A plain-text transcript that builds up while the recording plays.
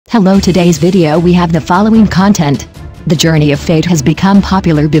Hello, today's video we have the following content. The Journey of Fate has become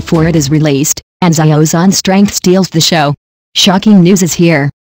popular before it is released, and Xiao Zhan's strength steals the show. Shocking news is here.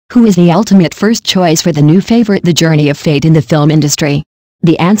 Who is the ultimate first choice for the new favorite The Journey of Fate in the film industry?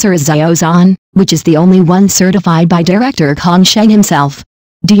 The answer is Xiao Zhan, which is the only one certified by director Kang Sheng himself.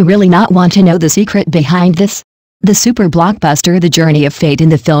 Do you really not want to know the secret behind this? The super blockbuster The Journey of Fate in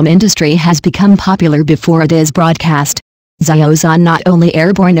the film industry has become popular before it is broadcast. Xiao Zhan not only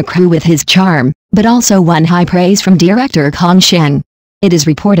airborne a crew with his charm, but also won high praise from director Kang Sheng. It is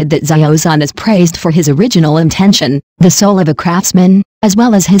reported that Xiao Zhan is praised for his original intention, the soul of a craftsman, as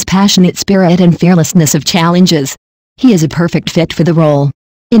well as his passionate spirit and fearlessness of challenges. He is a perfect fit for the role.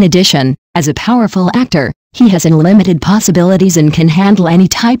 In addition, as a powerful actor, he has unlimited possibilities and can handle any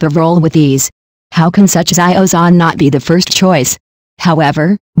type of role with ease. How can such Xiao Zhan not be the first choice?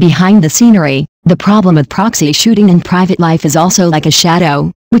 However, behind the scenery, the problem of proxy shooting in private life is also like a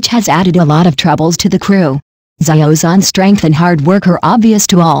shadow, which has added a lot of troubles to the crew. Xiao Zhan's strength and hard work are obvious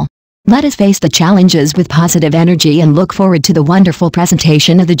to all. Let us face the challenges with positive energy and look forward to the wonderful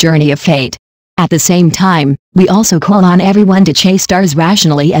presentation of The Journey of Fate. At the same time, we also call on everyone to chase stars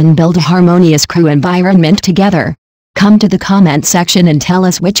rationally and build a harmonious crew environment together. Come to the comment section and tell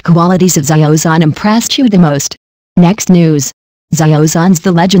us which qualities of Xiao Zhan impressed you the most. Next news. Xiao Zhan's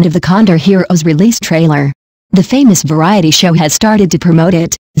The Legend of the Condor Heroes release trailer. The famous variety show has started to promote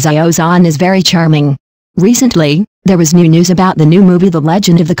it. Xiao Zhan is very charming. Recently, there was new news about the new movie The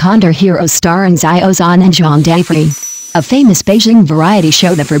Legend of the Condor Heroes starring Xiao Zhan and Zhang Dafei. A famous Beijing variety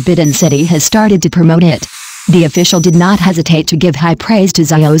show, The Forbidden City, has started to promote it. The official did not hesitate to give high praise to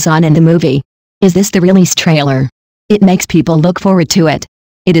Xiao Zhan in the movie. Is this the release trailer? It makes people look forward to it.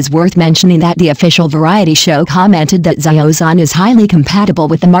 It is worth mentioning that the official variety show commented that Xiao Zhan is highly compatible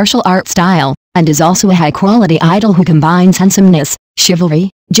with the martial art style, and is also a high-quality idol who combines handsomeness,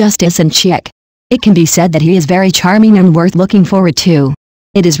 chivalry, justice and chic. It can be said that he is very charming and worth looking forward to.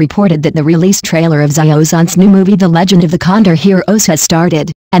 It is reported that the release trailer of Xiao Zhan's new movie The Legend of the Condor Heroes has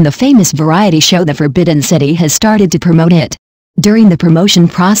started, and the famous variety show The Forbidden City has started to promote it. During the promotion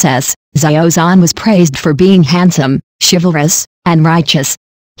process, Xiao Zhan was praised for being handsome, chivalrous, and righteous.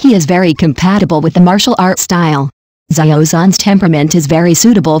 He is very compatible with the martial art style. Xiao Zhan's temperament is very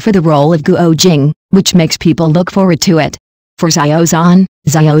suitable for the role of Guo Jing, which makes people look forward to it. For Xiao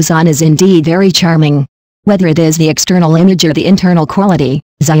Zhan is indeed very charming. Whether it is the external image or the internal quality,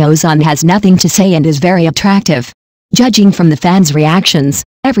 Xiao Zhan has nothing to say and is very attractive. Judging from the fans' reactions,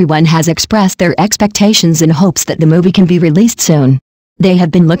 everyone has expressed their expectations and hopes that the movie can be released soon. They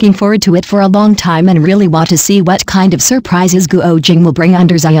have been looking forward to it for a long time and really want to see what kind of surprises Guo Jing will bring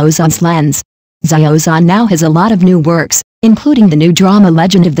under Xiao Zhan's lens. Xiao Zhan now has a lot of new works, including the new drama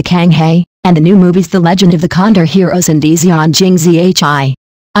Legend of the Kanghe, and the new movies The Legend of the Condor Heroes and Dizian Jing Zhi.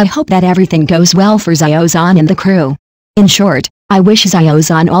 I hope that everything goes well for Xiao Zhan and the crew. In short, I wish Xiao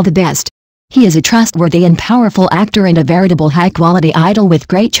Zhan all the best. He is a trustworthy and powerful actor and a veritable high-quality idol with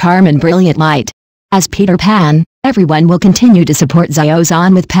great charm and brilliant light. As Peter Pan, everyone will continue to support Xiao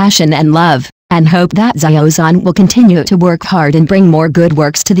Zhan with passion and love, and hope that Xiao Zhan will continue to work hard and bring more good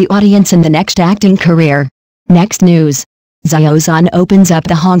works to the audience in the next acting career. Next news. Xiao Zhan opens up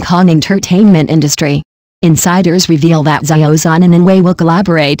the Hong Kong entertainment industry. Insiders reveal that Xiao Zhan and Wei will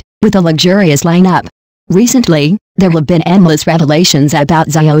collaborate, with a luxurious lineup. Recently, there have been endless revelations about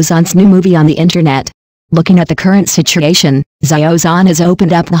Xiao Zhan's new movie on the internet. Looking at the current situation, Xiao Zhan has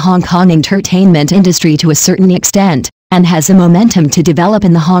opened up the Hong Kong entertainment industry to a certain extent, and has the momentum to develop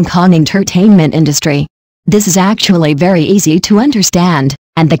in the Hong Kong entertainment industry. This is actually very easy to understand,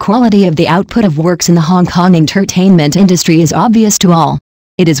 and the quality of the output of works in the Hong Kong entertainment industry is obvious to all.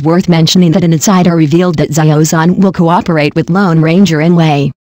 It is worth mentioning that an insider revealed that Xiao Zhan will cooperate with Lone Ranger and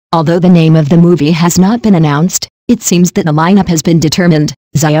Wei. Although the name of the movie has not been announced, it seems that the lineup has been determined: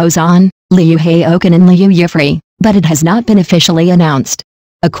 Xiao Zhan, Liu Haokan and Liu Yifrey, but it has not been officially announced.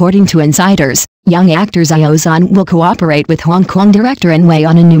 According to insiders, young actor Xiao Zhan will cooperate with Hong Kong director An Wei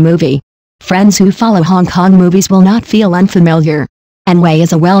on a new movie. Friends who follow Hong Kong movies will not feel unfamiliar. An Wei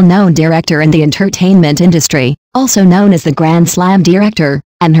is a well-known director in the entertainment industry, also known as the Grand Slam director,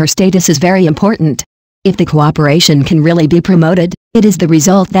 and her status is very important. If the cooperation can really be promoted, it is the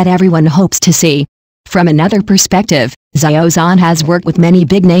result that everyone hopes to see. From another perspective, Xiao Zhan has worked with many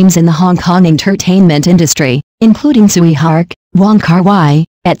big names in the Hong Kong entertainment industry, including Tsui Hark, Wong Kar-wai,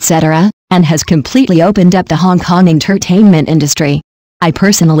 etc., and has completely opened up the Hong Kong entertainment industry. I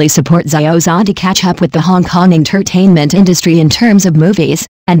personally support Xiao Zhan to catch up with the Hong Kong entertainment industry in terms of movies,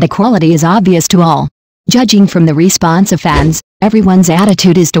 and the quality is obvious to all. Judging from the response of fans, everyone's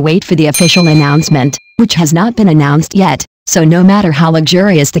attitude is to wait for the official announcement, which has not been announced yet. So no matter how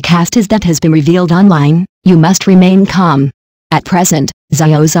luxurious the cast is that has been revealed online, you must remain calm. At present,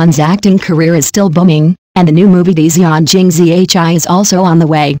 Xiao Zhan's acting career is still booming, and the new movie The Xianjing Zhi is also on the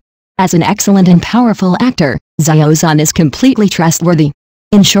way. As an excellent and powerful actor, Xiao Zhan is completely trustworthy.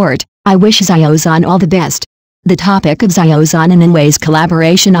 In short, I wish Xiao Zhan all the best. The topic of Xiao Zhan and Inwei's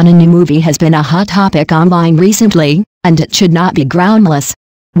collaboration on a new movie has been a hot topic online recently, and it should not be groundless.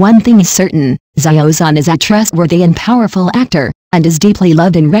 One thing is certain, Xiao Zhan is a trustworthy and powerful actor, and is deeply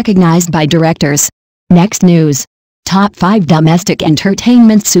loved and recognized by directors. Next news. Top 5 Domestic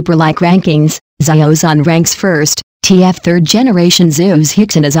Entertainment Super-like Rankings. Xiao Zhan ranks first, TF third generation Zhu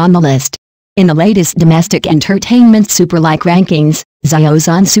Zixin is on the list. In the latest Domestic Entertainment Super-like Rankings, Xiao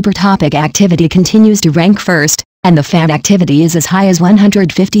Zhan's super topic activity continues to rank first, and the fan activity is as high as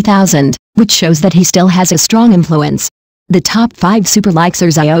 150,000, which shows that he still has a strong influence. The top 5 super likes are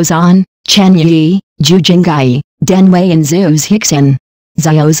Xiao Zhan, Chen Yi, Zhu Jinggai, Den Wei and Zhu Zixin.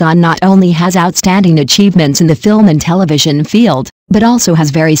 Xiao Zhan not only has outstanding achievements in the film and television field, but also has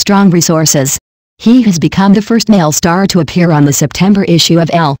very strong resources. He has become the first male star to appear on the September issue of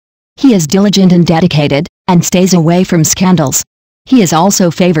Elle. He is diligent and dedicated, and stays away from scandals. He is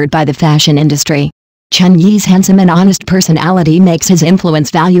also favored by the fashion industry. Chen Yi's handsome and honest personality makes his influence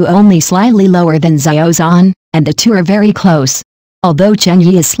value only slightly lower than Xiao Zhan, and the two are very close. Although Chen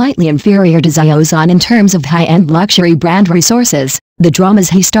Yi is slightly inferior to Xiao Zhan in terms of high-end luxury brand resources, the dramas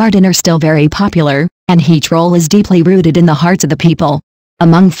he starred in are still very popular, and each role is deeply rooted in the hearts of the people.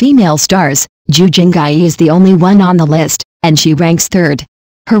 Among female stars, Zhu Jinggai is the only one on the list, and she ranks third.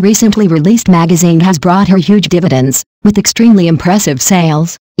 Her recently released magazine has brought her huge dividends, with extremely impressive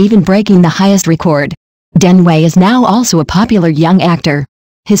sales, even breaking the highest record. Den Wei is now also a popular young actor.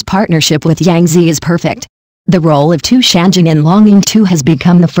 His partnership with Yang Zi is perfect. The role of Tu Shanjing in Longing 2 has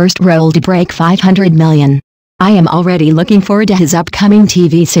become the first role to break 500 million. I am already looking forward to his upcoming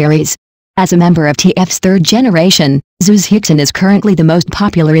TV series. As a member of TF's third generation, Zhu Zixin is currently the most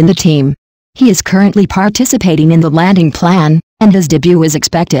popular in the team. He is currently participating in the landing plan, and his debut is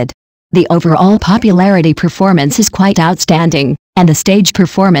expected. The overall popularity performance is quite outstanding, and the stage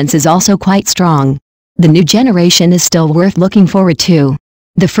performance is also quite strong. The new generation is still worth looking forward to.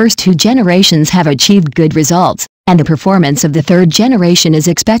 The first 2 generations have achieved good results, and the performance of the third generation is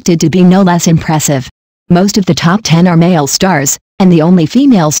expected to be no less impressive. Most of the top 10 are male stars, and the only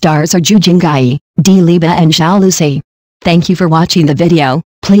female stars are Zhu Jinggai, Di Liba and Xiao Lucy. Thank you for watching the video.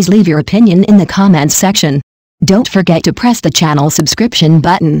 Please leave your opinion in the comments section. Don't forget to press the channel subscription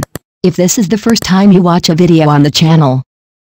button. If this is the first time you watch a video on the channel,